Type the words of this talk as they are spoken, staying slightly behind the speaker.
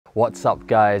What's up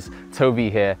guys, Toby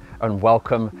here and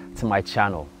welcome to my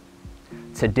channel.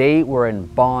 Today we're in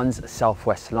Barnes,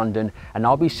 southwest London, and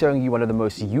I'll be showing you one of the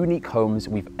most unique homes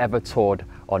we've ever toured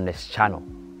on this channel.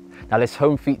 Now this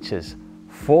home features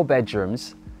 4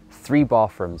 bedrooms, 3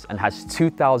 bathrooms and has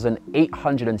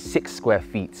 2,806 square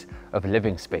feet of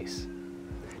living space.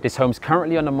 This home's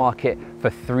currently on the market for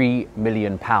 £3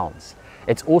 million.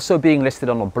 It's also being listed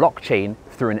on a blockchain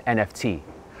through an NFT.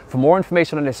 For more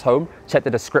information on this home, check the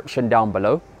description down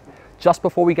below. Just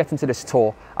before we get into this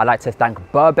tour, I'd like to thank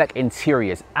Burbeck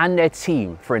Interiors and their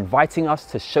team for inviting us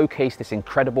to showcase this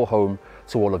incredible home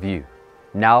to all of you.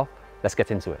 Now, let's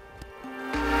get into it.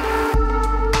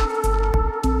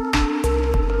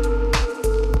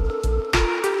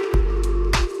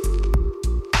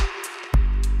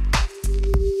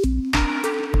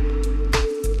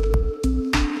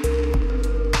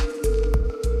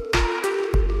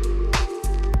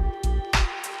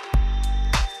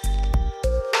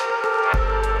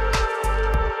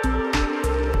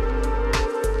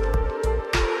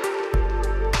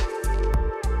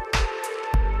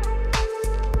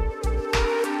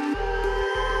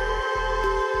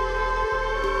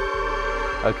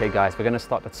 Okay guys, we're going to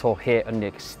start the tour here on the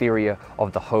exterior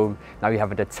of the home. Now we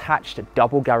have a detached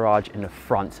double garage in the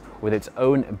front with its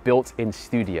own built-in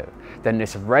studio. Then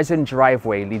this resin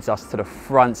driveway leads us to the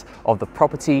front of the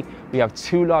property. We have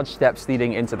 2 large steps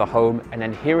leading into the home, and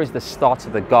then here is the start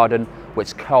of the garden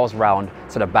which curls round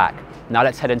to the back. Now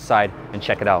let's head inside and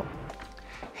check it out.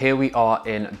 Here we are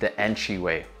in the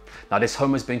entryway. Now this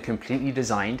home has been completely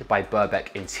designed by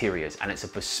Burbeck Interiors and it's a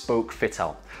bespoke fit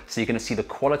out. So you're going to see the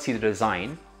quality of the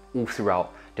design all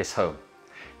throughout this home.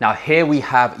 Now here we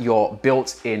have your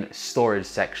built-in storage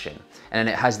section, and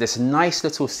then it has this nice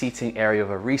little seating area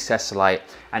with a recessed light,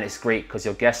 and it's great because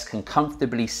your guests can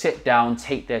comfortably sit down,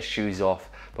 take their shoes off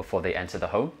before they enter the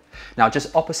home. Now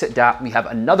just opposite that we have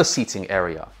another seating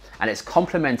area, and it's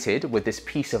complemented with this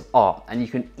piece of art, and you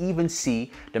can even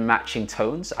see the matching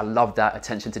tones. I love that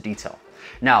attention to detail.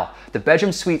 Now, the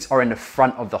bedroom suites are in the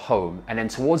front of the home, and then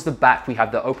towards the back we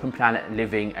have the open plan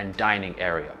living and dining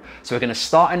area. So we're going to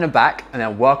start in the back and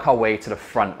then work our way to the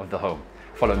front of the home.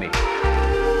 Follow me.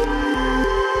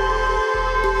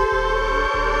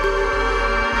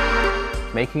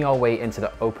 Making our way into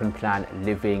the open plan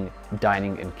living,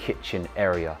 dining and kitchen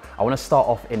area. I want to start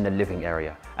off in the living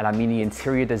area, and I mean the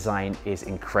interior design is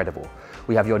incredible.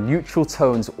 We have your neutral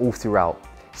tones all throughout,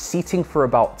 seating for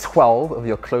about 12 of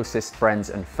your closest friends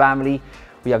and family.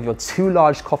 We have your 2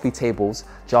 large coffee tables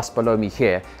just below me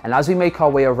here, and as we make our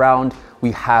way around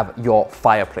we have your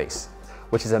fireplace,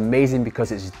 which is amazing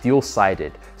because it's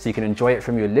dual-sided, so you can enjoy it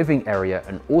from your living area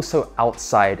and also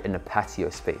outside in the patio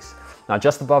space. Now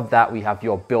just above that we have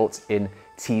your built-in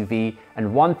TV,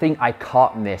 and one thing I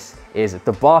can't miss is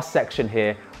the bar section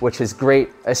here, which is great,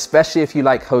 especially if you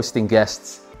like hosting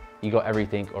guests. You got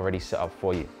everything already set up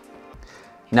for you.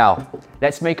 Now,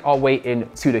 let's make our way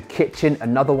into the kitchen,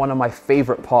 another one of my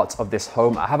favorite parts of this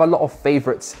home. I have a lot of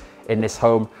favorites in this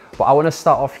home, but I want to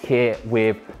start off here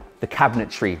with the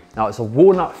cabinetry. Now it's a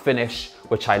walnut finish,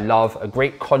 which I love, a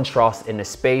great contrast in the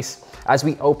space. As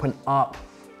we open up,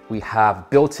 we have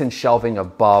built-in shelving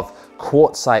above,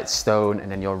 quartzite stone, and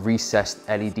then your recessed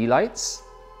LED lights.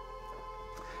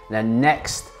 And then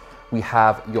next, we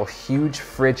have your huge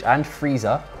fridge and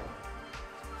freezer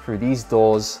through these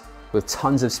doors with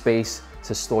tons of space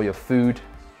to store your food.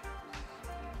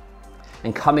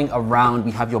 And coming around,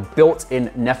 we have your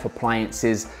built-in Neff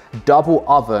appliances, double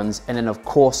ovens, and then of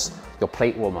course, your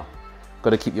plate warmer.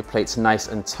 Got to keep your plates nice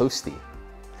and toasty.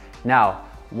 Now,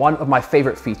 one of my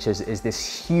favorite features is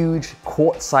this huge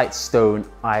quartzite stone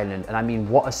island, and I mean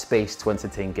what a space to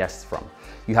entertain guests from.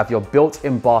 You have your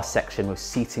built-in bar section with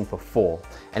seating for 4,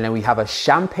 and then we have a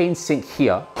champagne sink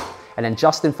here, and then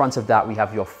just in front of that we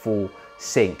have your full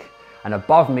sink. And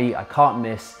above me, I can't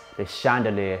miss this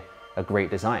chandelier, a great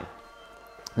design.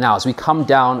 Now, as we come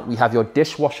down, we have your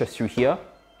dishwasher through here,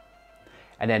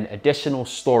 and then additional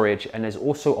storage, and there's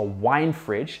also a wine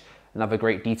fridge, another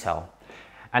great detail.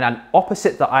 And then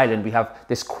opposite the island, we have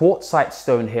this quartzite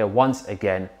stone here once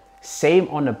again, same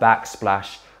on the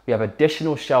backsplash. We have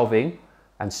additional shelving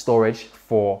and storage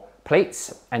for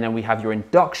plates, and then we have your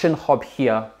induction hob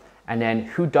here, and then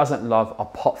who doesn't love a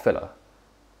pot filler?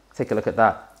 Take a look at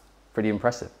that. Pretty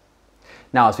impressive.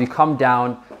 Now, as we come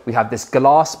down, we have this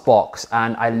glass box,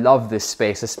 and I love this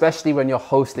space, especially when you're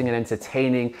hosting and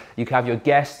entertaining. You can have your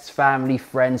guests, family,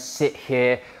 friends sit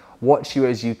here, watch you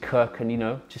as you cook, and you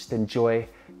know, just enjoy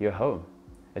your home.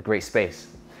 A great space.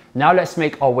 Now let's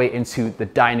make our way into the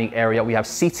dining area. We have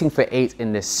seating for 8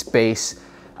 in this space.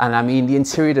 And I mean, the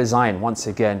interior design, once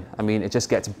again, I mean, it just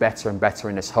gets better and better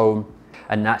in this home.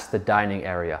 And that's the dining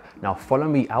area. Now follow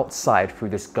me outside through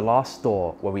this glass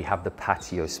door where we have the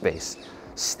patio space.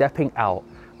 Stepping out,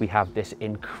 we have this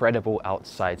incredible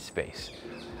outside space.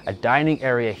 A dining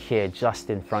area here just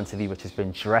in front of you, which has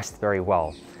been dressed very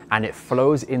well. And it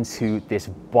flows into this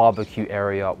barbecue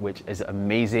area, which is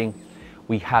amazing.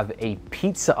 We have a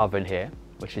pizza oven here,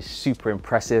 which is super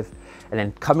impressive. And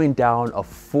then coming down, a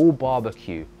full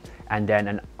barbecue, and then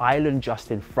an island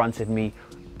just in front of me,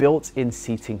 built-in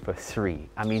seating for 3.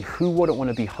 I mean, who wouldn't want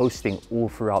to be hosting all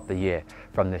throughout the year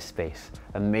from this space?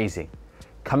 Amazing.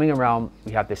 Coming around,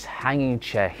 we have this hanging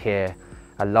chair here.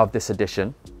 I love this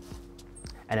addition.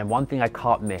 And then one thing I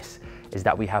can't miss is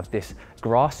that we have this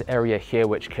grass area here,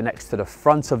 which connects to the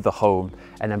front of the home.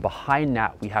 And then behind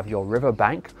that, we have your river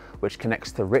bank, which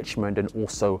connects to Richmond and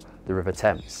also the River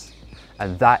Thames.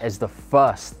 And that is the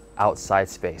first outside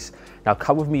space. Now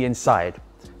come with me inside,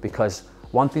 because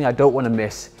one thing I don't want to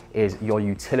miss is your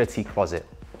utility closet.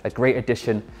 A great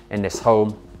addition in this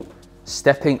home.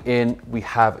 Stepping in, we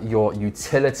have your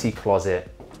utility closet.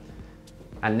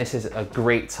 And this is a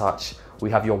great touch. We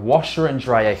have your washer and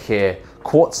dryer here,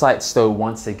 quartzite stove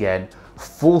once again,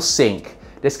 full sink.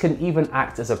 This can even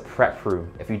act as a prep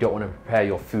room if you don't want to prepare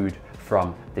your food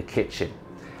from the kitchen.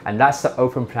 And that's the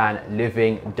open plan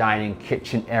living, dining,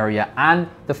 kitchen area and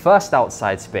the first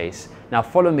outside space. Now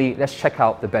follow me, let's check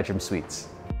out the bedroom suites.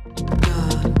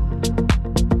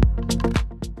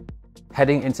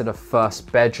 Heading into the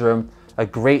first bedroom, a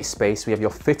great space. We have your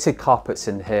fitted carpets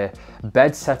in here,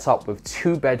 bed set up with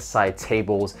 2 bedside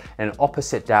tables, and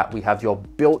opposite that we have your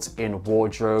built-in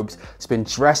wardrobes. It's been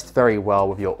dressed very well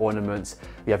with your ornaments.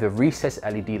 We have the recessed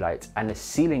LED lights, and the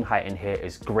ceiling height in here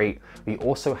is great. We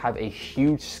also have a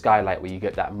huge skylight where you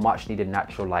get that much needed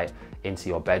natural light into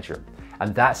your bedroom.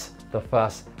 And that's the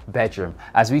first bedroom.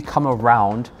 As we come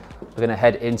around, we're gonna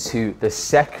head into the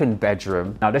second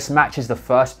bedroom. Now this matches the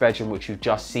first bedroom, which you've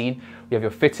just seen. We have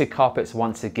your fitted carpets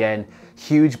once again,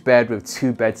 huge bed with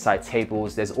 2 bedside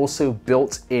tables. There's also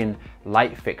built-in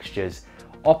light fixtures.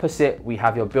 Opposite, we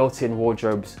have your built-in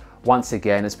wardrobes. Once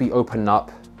again, as we open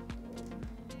up,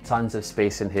 tons of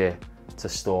space in here to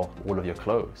store all of your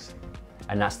clothes.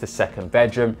 And that's the second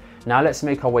bedroom. Now let's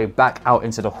make our way back out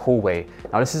into the hallway.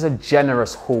 Now this is a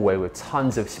generous hallway with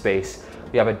tons of space.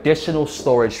 We have additional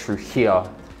storage through here.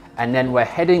 And then we're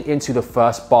heading into the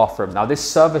first bathroom. Now this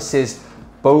services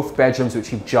both bedrooms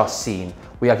which you've just seen.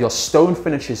 We have your stone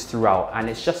finishes throughout, and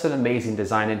it's just an amazing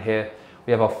design in here.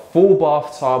 We have a full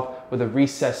bathtub with a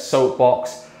recessed soap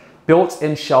box,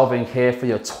 built-in shelving here for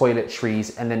your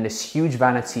toiletries, and then this huge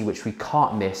vanity which we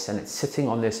can't miss, and it's sitting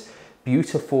on this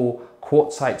beautiful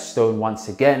quartzite stone once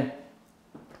again.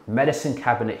 Medicine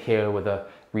cabinet here with a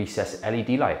recessed LED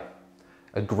light.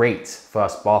 A great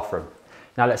first bathroom.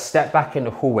 Now let's step back in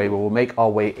the hallway where we'll make our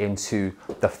way into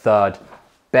the third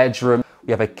bedroom.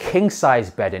 We have a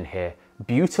king-size bed in here,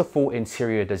 beautiful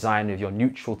interior design with your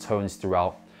neutral tones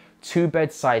throughout, 2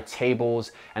 bedside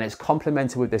tables, and it's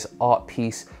complemented with this art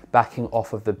piece backing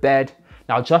off of the bed.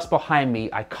 Now just behind me,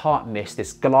 I can't miss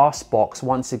this glass box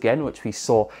once again, which we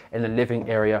saw in the living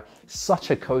area.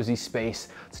 Such a cozy space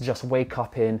to just wake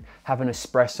up in, have an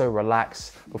espresso,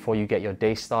 relax before you get your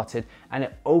day started, and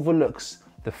it overlooks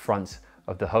the front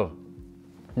of the home.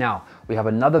 Now, we have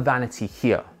another vanity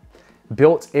here.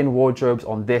 Built-in wardrobes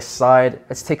on this side.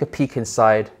 Let's take a peek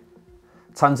inside.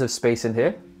 Tons of space in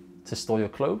here to store your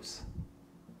clothes.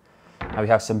 Now we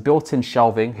have some built-in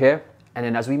shelving here. And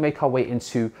then as we make our way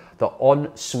into the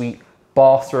ensuite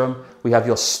bathroom, we have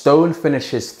your stone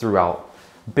finishes throughout.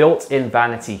 Built-in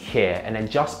vanity here. And then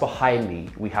just behind me,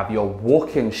 we have your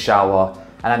walk-in shower.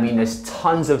 And I mean, there's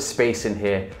tons of space in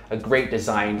here. A great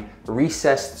design,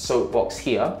 recessed soapbox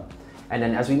here. And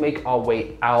then as we make our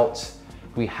way out,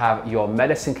 we have your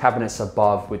medicine cabinets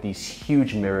above with these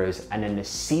huge mirrors, and then the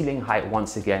ceiling height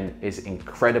once again is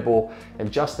incredible. And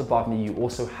just above me, you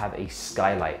also have a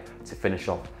skylight to finish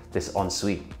off this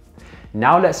ensuite.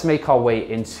 Now let's make our way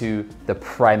into the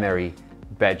primary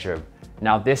bedroom.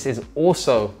 Now this is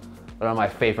also one of my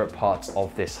favorite parts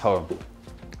of this home.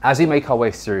 As we make our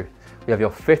way through, we have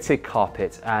your fitted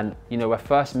carpet, and you know, we're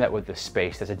first met with the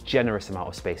space. There's a generous amount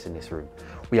of space in this room.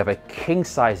 We have a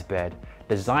king-size bed,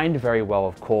 designed very well,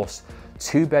 of course,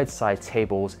 2 bedside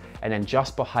tables, and then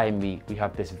just behind me, we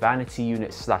have this vanity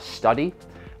unit slash study.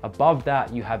 Above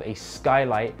that, you have a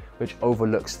skylight which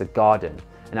overlooks the garden.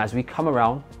 And as we come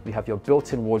around, we have your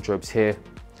built-in wardrobes here.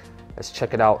 Let's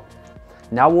check it out.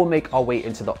 Now we'll make our way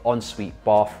into the ensuite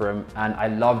bathroom, and I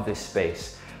love this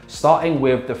space. Starting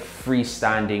with the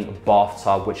freestanding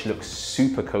bathtub, which looks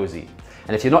super cozy.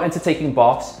 And if you're not into taking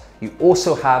baths, You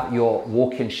also have your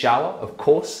walk-in shower, of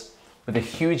course, with a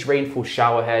huge rainfall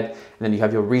shower head, and then you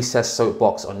have your recessed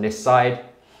soapbox on this side.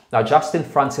 Now, just in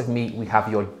front of me, we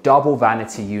have your double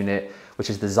vanity unit,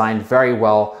 which is designed very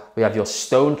well. We have your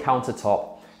stone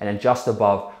countertop, and then just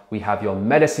above, we have your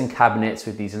medicine cabinets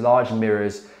with these large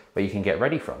mirrors where you can get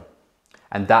ready from.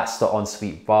 And that's the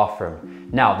ensuite bathroom.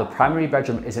 Now, the primary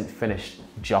bedroom isn't finished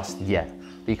just yet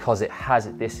because it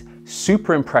has this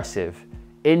super impressive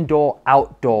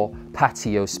indoor-outdoor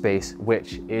patio space,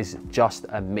 which is just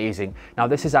amazing. Now,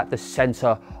 this is at the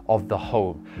center of the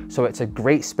home. So it's a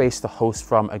great space to host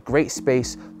from, a great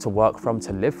space to work from,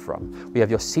 to live from. We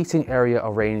have your seating area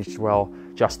arranged well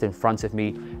just in front of me.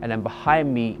 And then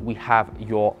behind me, we have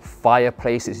your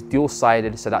fireplace. It's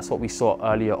dual-sided, so that's what we saw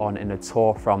earlier on in the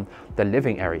tour from the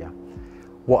living area.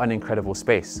 What an incredible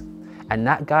space. And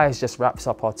that, guys, just wraps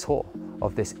up our tour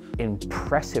of this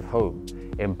impressive home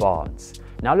in Barnes.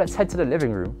 Now let's head to the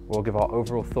living room where we'll give our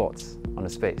overall thoughts on the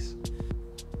space.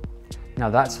 Now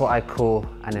that's what I call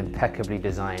an impeccably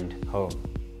designed home.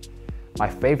 My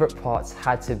favorite parts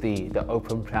had to be the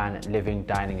open plan living,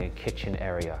 dining and kitchen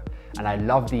area. And I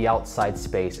love the outside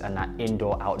space and that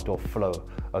indoor-outdoor flow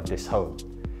of this home.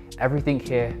 Everything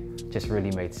here just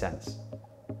really made sense.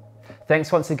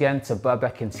 Thanks once again to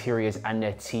Burbeck Interiors and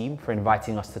their team for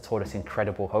inviting us to tour this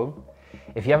incredible home.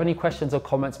 If you have any questions or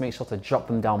comments, make sure to drop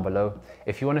them down below.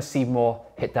 If you want to see more,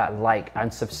 hit that like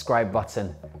and subscribe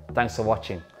button. Thanks for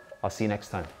watching. I'll see you next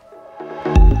time.